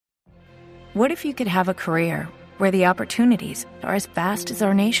What if you could have a career where the opportunities are as vast as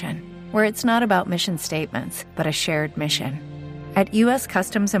our nation, where it's not about mission statements, but a shared mission? At U.S.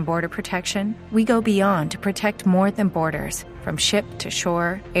 Customs and Border Protection, we go beyond to protect more than borders. From ship to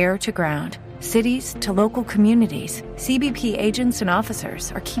shore, air to ground, cities to local communities, CBP agents and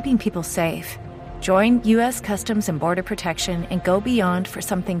officers are keeping people safe. Join U.S. Customs and Border Protection and go beyond for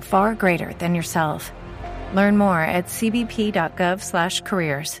something far greater than yourself. Learn more at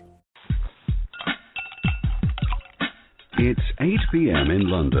cbp.gov/careers. It's 8 p.m. in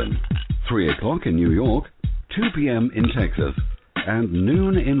London, 3 o'clock in New York, 2 p.m. in Texas, and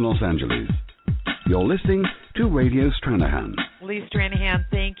noon in Los Angeles. You're listening to Radio Stranahan. Lee Stranahan,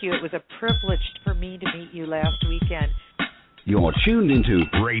 thank you. It was a privilege for me to meet you last weekend. You're tuned into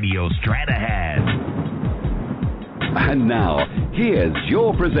Radio Stranahan. And now, here's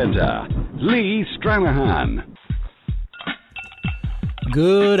your presenter, Lee Stranahan.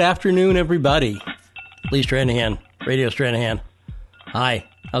 Good afternoon, everybody. Lee Stranahan, Radio Stranahan. Hi,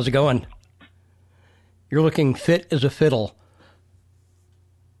 how's it going? You're looking fit as a fiddle.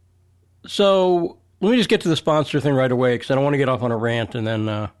 So, let me just get to the sponsor thing right away, because I don't want to get off on a rant and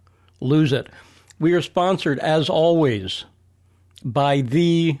then lose it. We are sponsored, as always, by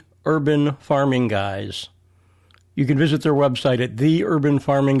The Urban Farming Guys. You can visit their website at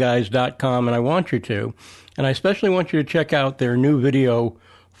theurbanfarmingguys.com, and I want you to. And I especially want you to check out their new video,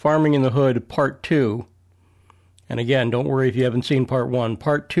 Farming in the Hood, Part 2. And again, don't worry if you haven't seen Part 1.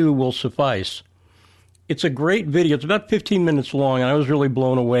 Part 2 will suffice. It's a great video. It's about 15 minutes long, and I was really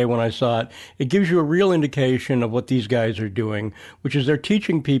blown away when I saw it. It gives you a real indication of what these guys are doing, which is they're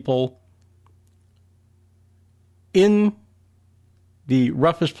teaching people in the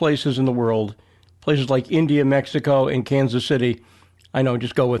roughest places in the world, places like India, Mexico, and Kansas City. I know,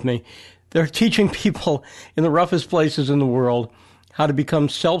 just go with me. They're teaching people in the roughest places in the world how to become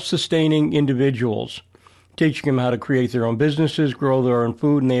self-sustaining individuals, teaching them how to create their own businesses, grow their own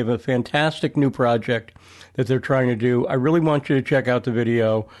food, and they have a fantastic new project that they're trying to do. I really want you to check out the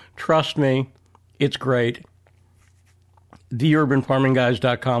video. Trust me, it's great.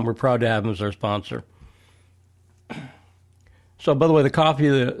 TheUrbanFarmingGuys.com. We're proud to have them as our sponsor. So, by the way, the coffee,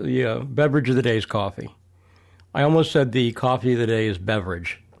 the beverage of the day is coffee. I almost said the coffee of the day is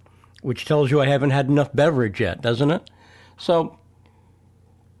beverage, which tells you I haven't had enough beverage yet, doesn't it? So,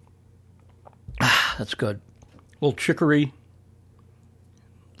 that's good. A little chicory,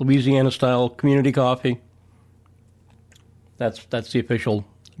 Louisiana-style community coffee. That's the official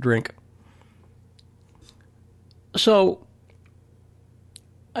drink. So,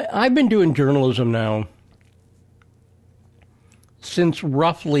 I've been doing journalism now since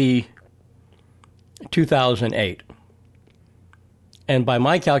roughly 2008. And by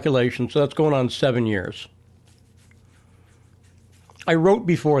my calculations, so that's going on 7 years. I wrote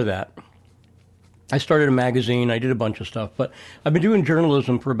before that. I started a magazine. I did a bunch of stuff. But I've been doing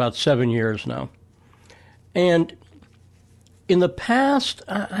journalism for about 7 years now. And in the past,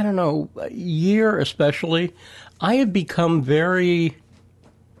 I don't know, a year especially, I have become very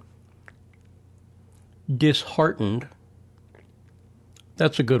disheartened.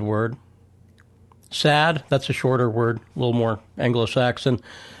 That's a good word. Sad, that's a shorter word, a little more Anglo-Saxon.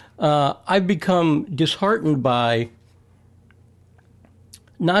 I've become disheartened by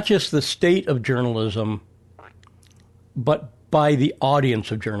not just the state of journalism, but by the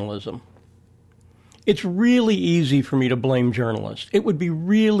audience of journalism. It's really easy for me to blame journalists. It would be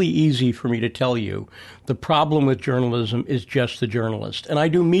really easy for me to tell you the problem with journalism is just the journalist. And I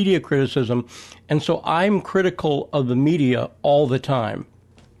do media criticism, and so I'm critical of the media all the time.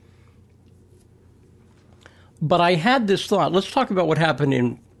 But I had this thought. Let's talk about what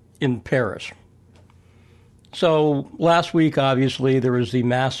happened in Paris. So last week, obviously, there was the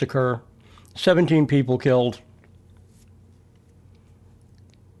massacre, 17 people killed.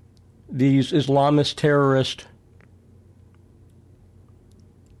 These Islamist terrorists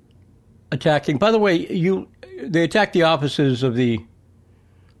attacking. By the way, they attacked the offices of the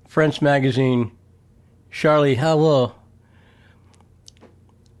French magazine Charlie Hebdo.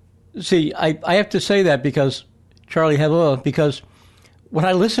 See, I have to say that because Charlie Hebdo, because when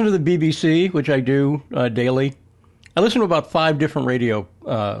I listen to the BBC, which I do daily, I listen to about 5 different radio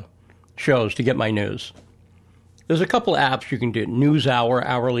shows to get my news. There's a couple apps you can do, NewsHour,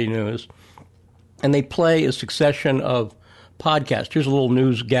 hourly news, and they play a succession of podcasts. Here's a little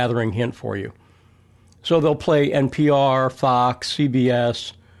news gathering hint for you. So they'll play NPR, Fox,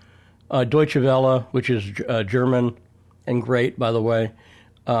 CBS, Deutsche Welle, which is German and great, by the way,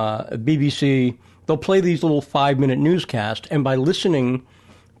 BBC. They'll play these little 5-minute newscasts, and by listening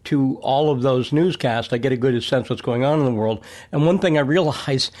to all of those newscasts, I get a good sense what's going on in the world. And one thing I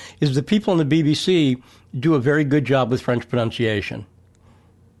realize is the people on the BBC do a very good job with French pronunciation.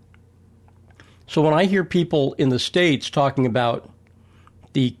 So when I hear people in the States talking about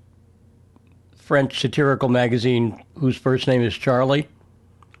the French satirical magazine whose first name is Charlie,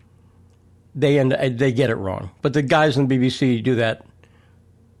 they get it wrong. But the guys on the BBC do that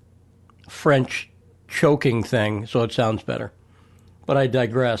French choking thing, so it sounds better. But I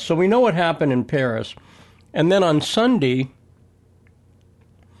digress. So we know what happened in Paris. And then on Sunday,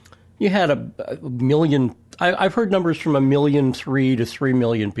 you had a million, I've heard numbers from 1.3 million to 3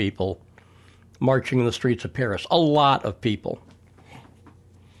 million people marching in the streets of Paris. A lot of people.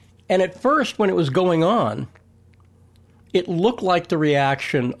 And at first, when it was going on, it looked like the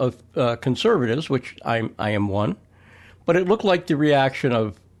reaction of conservatives, which I am one, but it looked like the reaction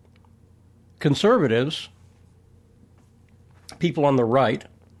of conservatives, people on the right.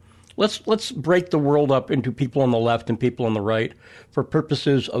 Let's break the world up into people on the left and people on the right for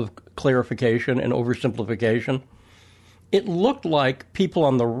purposes of clarification and oversimplification. It looked like people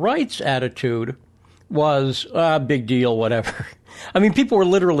on the right's attitude was, big deal, whatever. I mean, people were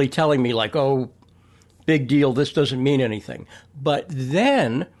literally telling me, like, oh, big deal, this doesn't mean anything. But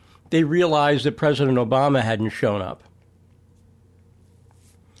then they realized that President Obama hadn't shown up.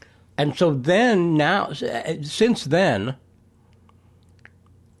 And so then, now, since then,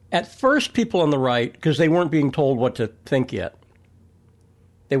 at first people on the right, because they weren't being told what to think yet,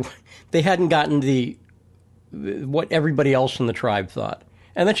 they hadn't gotten what everybody else in the tribe thought.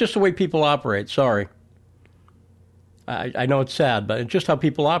 And that's just the way people operate, sorry. I know it's sad, but it's just how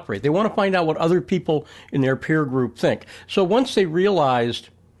people operate. They want to find out what other people in their peer group think. So once they realized,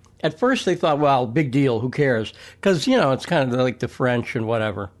 at first they thought, well, big deal, who cares? Because, it's kind of like the French and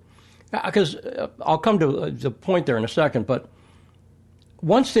whatever. Because I'll come to the point there in a second, but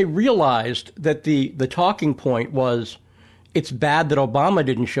once they realized that the talking point was, it's bad that Obama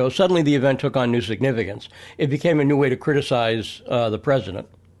didn't show, suddenly the event took on new significance. It became a new way to criticize the president.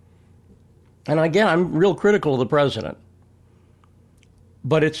 And again, I'm real critical of the president.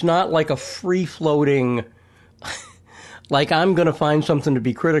 But it's not like a free-floating, like I'm going to find something to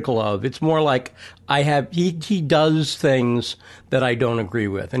be critical of. It's more like he does things that I don't agree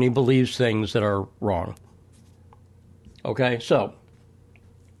with, and he believes things that are wrong. Okay, so.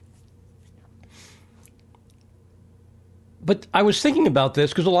 But I was thinking about this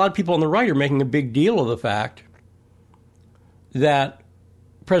because a lot of people on the right are making a big deal of the fact that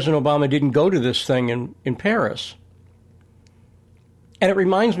President Obama didn't go to this thing in Paris. And it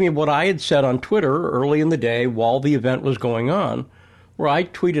reminds me of what I had said on Twitter early in the day while the event was going on, where I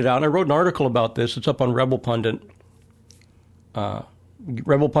tweeted out, and I wrote an article about this. It's up on Rebel Pundit,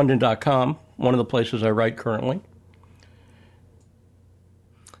 rebelpundit.com, one of the places I write currently.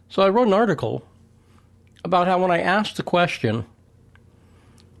 So I wrote an article about how when I asked the question,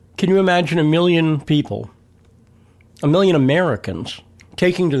 can you imagine 1 million people, 1 million Americans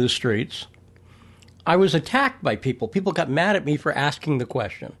taking to the streets, I was attacked by people. People got mad at me for asking the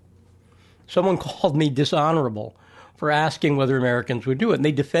question. Someone called me dishonorable for asking whether Americans would do it, and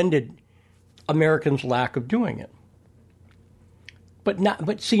they defended Americans' lack of doing it.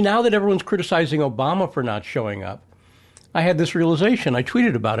 But see, now that everyone's criticizing Obama for not showing up, I had this realization. I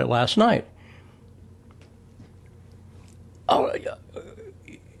tweeted about it last night.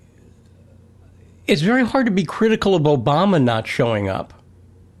 It's very hard to be critical of Obama not showing up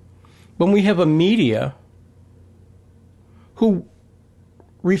when we have a media who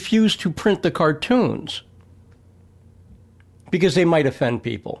refuse to print the cartoons because they might offend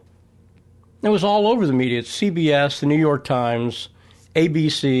people. It was all over the media. It's CBS, the New York Times,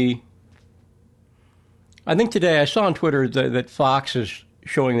 ABC. I think today I saw on Twitter that Fox is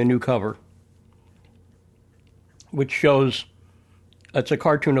showing the new cover, which shows it's a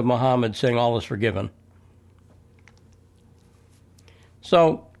cartoon of Muhammad saying all is forgiven.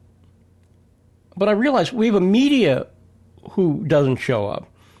 So, but I realized we have a media who doesn't show up.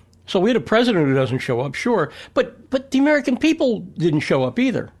 So we had a president who doesn't show up, sure, but the American people didn't show up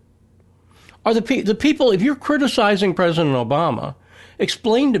either. Are the people, if you're criticizing President Obama,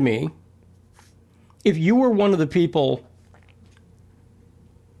 explain to me, if you were one of the people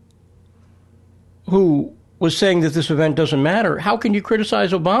who was saying that this event doesn't matter, how can you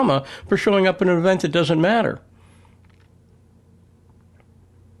criticize Obama for showing up in an event that doesn't matter?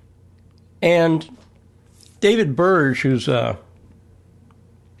 And David Burge, who's the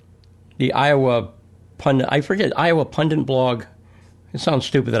Iowa pundit, I forget, Iowa Pundit blog. It sounds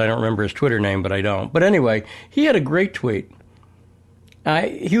stupid that I don't remember his Twitter name, but I don't. But anyway, he had a great tweet.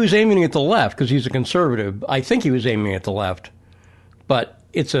 He was aiming at the left because he's a conservative. I think he was aiming at the left. But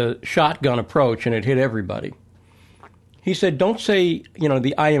it's a shotgun approach and it hit everybody. He said, don't say,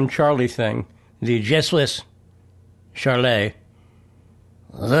 the I am Charlie thing, the Je suis Charlie,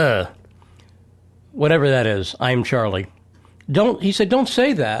 whatever that is, I am Charlie. He said, don't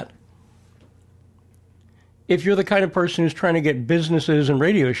say that if you're the kind of person who's trying to get businesses and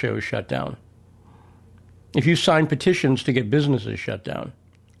radio shows shut down. If you sign petitions to get businesses shut down.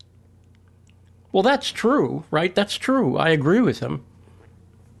 Well, that's true, right? That's true. I agree with him.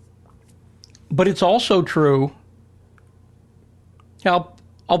 But it's also true.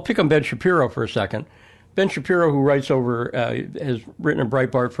 I'll pick on Ben Shapiro for a second. Ben Shapiro, who writes over, has written at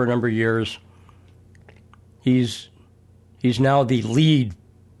Breitbart for a number of years. He's now the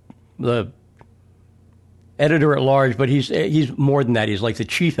editor at large, but he's more than that. He's like the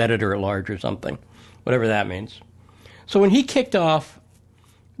chief editor at large or something, whatever that means. So when he kicked off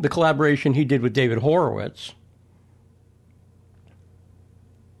the collaboration he did with David Horowitz,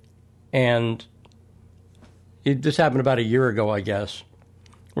 and this happened about a year ago, I guess,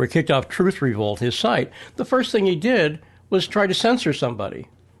 where he kicked off Truth Revolt, his site, the first thing he did was try to censor somebody,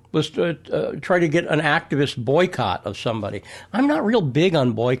 was to try to get an activist boycott of somebody. I'm not real big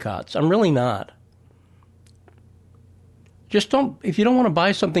on boycotts. I'm really not. Just if you don't want to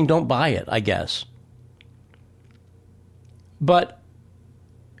buy something, don't buy it, I guess. But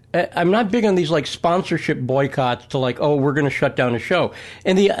I'm not big on these like sponsorship boycotts to like, oh, we're going to shut down a show.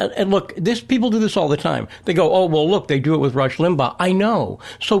 And look, people do this all the time. They go, oh, well, look, they do it with Rush Limbaugh. I know.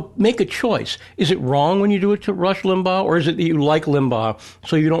 So make a choice. Is it wrong when you do it to Rush Limbaugh, or is it that you like Limbaugh,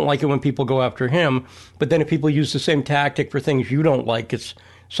 so you don't like it when people go after him? But then if people use the same tactic for things you don't like, it's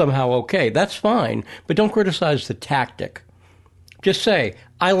somehow okay. That's fine, but don't criticize the tactic. Just say,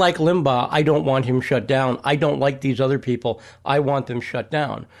 I like Limbaugh, I don't want him shut down. I don't like these other people, I want them shut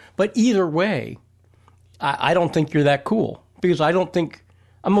down. But either way, I don't think you're that cool, because I don't think,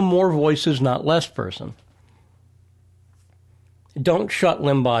 I'm a more voices, not less person. Don't shut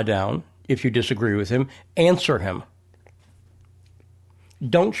Limbaugh down if you disagree with him. Answer him.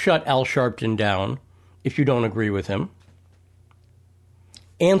 Don't shut Al Sharpton down if you don't agree with him.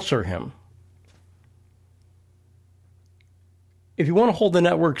 Answer him. If you want to hold the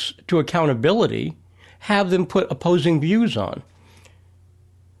networks to accountability, have them put opposing views on.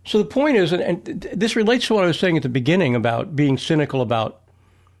 So the point is, and this relates to what I was saying at the beginning about being cynical about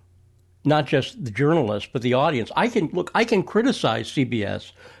not just the journalists, but the audience. I can criticize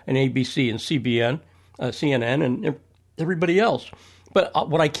CBS and ABC and CNN and everybody else. But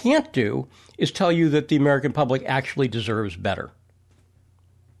what I can't do is tell you that the American public actually deserves better.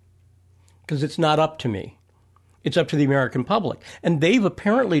 Because it's not up to me. It's up to the American public. And they've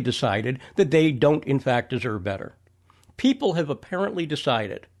apparently decided that they don't, in fact, deserve better. People have apparently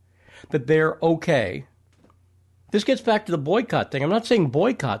decided that they're okay. This gets back to the boycott thing. I'm not saying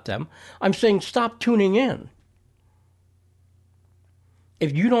boycott them. I'm saying stop tuning in.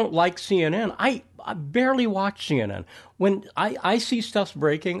 If you don't like CNN, I barely watch CNN. When I see stuff's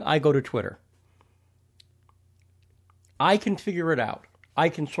breaking, I go to Twitter. I can figure it out. I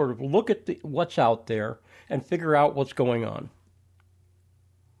can sort of look at what's out there and figure out what's going on.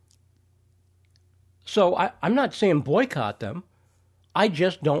 So I'm not saying boycott them. I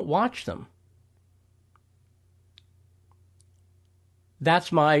just don't watch them.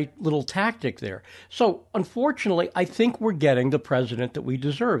 That's my little tactic there. So unfortunately, I think we're getting the president that we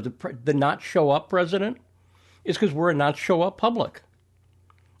deserve. The not show up president is because we're a not show up public.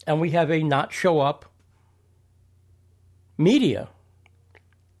 And we have a not show up media.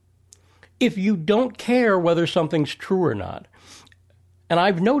 If you don't care whether something's true or not, and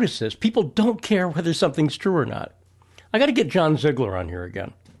I've noticed this, people don't care whether something's true or not. I got to get John Ziegler on here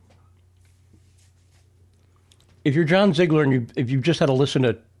again. If you're John Ziegler and if you've just had to listen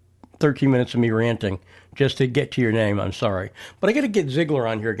to 13 minutes of me ranting just to get to your name, I'm sorry. But I got to get Ziegler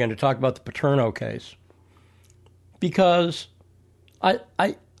on here again to talk about the Paterno case. Because I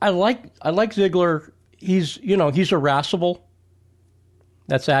like Ziegler. He's irascible.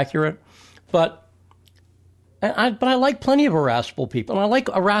 That's accurate. But I like plenty of irascible people. And I like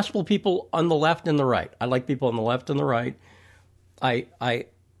irascible people on the left and the right. I like people on the left and the right.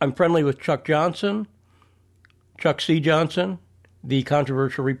 I'm friendly with Chuck C. Johnson, the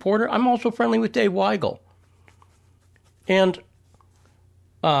controversial reporter. I'm also friendly with Dave Weigel. And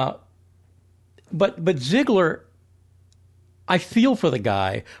but Ziegler, I feel for the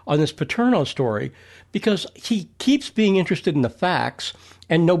guy on this Paterno story because he keeps being interested in the facts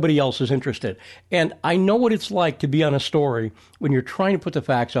and nobody else is interested. And I know what it's like to be on a story when you're trying to put the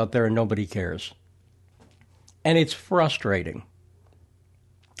facts out there and nobody cares. And it's frustrating.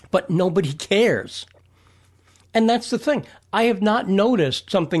 But nobody cares. And that's the thing. I have not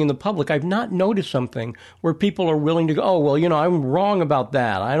noticed something in the public. I've not noticed something where people are willing to go, oh, well, I'm wrong about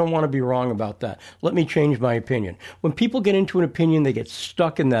that. I don't want to be wrong about that. Let me change my opinion. When people get into an opinion, they get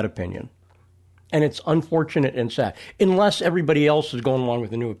stuck in that opinion. And it's unfortunate and sad. Unless everybody else is going along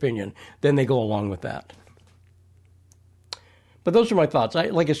with a new opinion, then they go along with that. But those are my thoughts.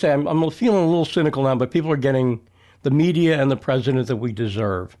 Like I say, I'm feeling a little cynical now, but people are getting the media and the president that we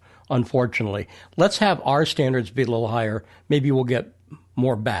deserve. Unfortunately, let's have our standards be a little higher. Maybe we'll get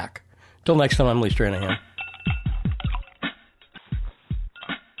more back. Till next time, I'm Lee Stranahan.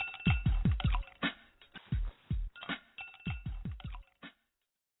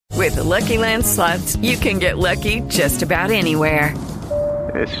 With the Lucky Land Slots, you can get lucky just about anywhere.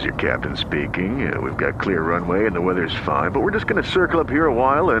 This is your captain speaking. We've got clear runway and the weather's fine, but we're just going to circle up here a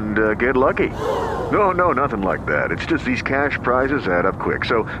while and get lucky. No, nothing like that. It's just these cash prizes add up quick.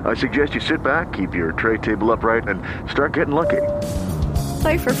 So I suggest you sit back, keep your tray table upright, and start getting lucky.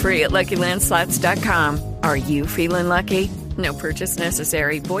 Play for free at LuckyLandSlots.com. Are you feeling lucky? No purchase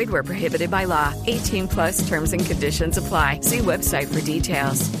necessary. Void where prohibited by law. 18+ terms and conditions apply. See website for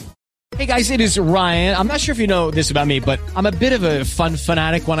details. Hey guys, it is Ryan. I'm not sure if you know this about me, but I'm a bit of a fun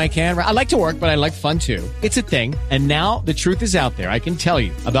fanatic when I can. I like to work, but I like fun too. It's a thing. And now the truth is out there. I can tell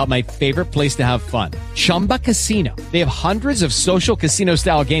you about my favorite place to have fun. Chumba Casino. They have hundreds of social casino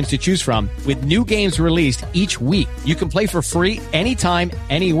style games to choose from with new games released each week. You can play for free anytime,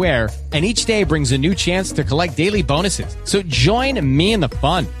 anywhere. And each day brings a new chance to collect daily bonuses. So join me in the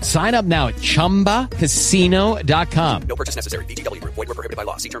fun. Sign up now at ChumbaCasino.com. No purchase necessary. VGW Group. Void where prohibited by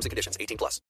law. See terms and conditions. 18+.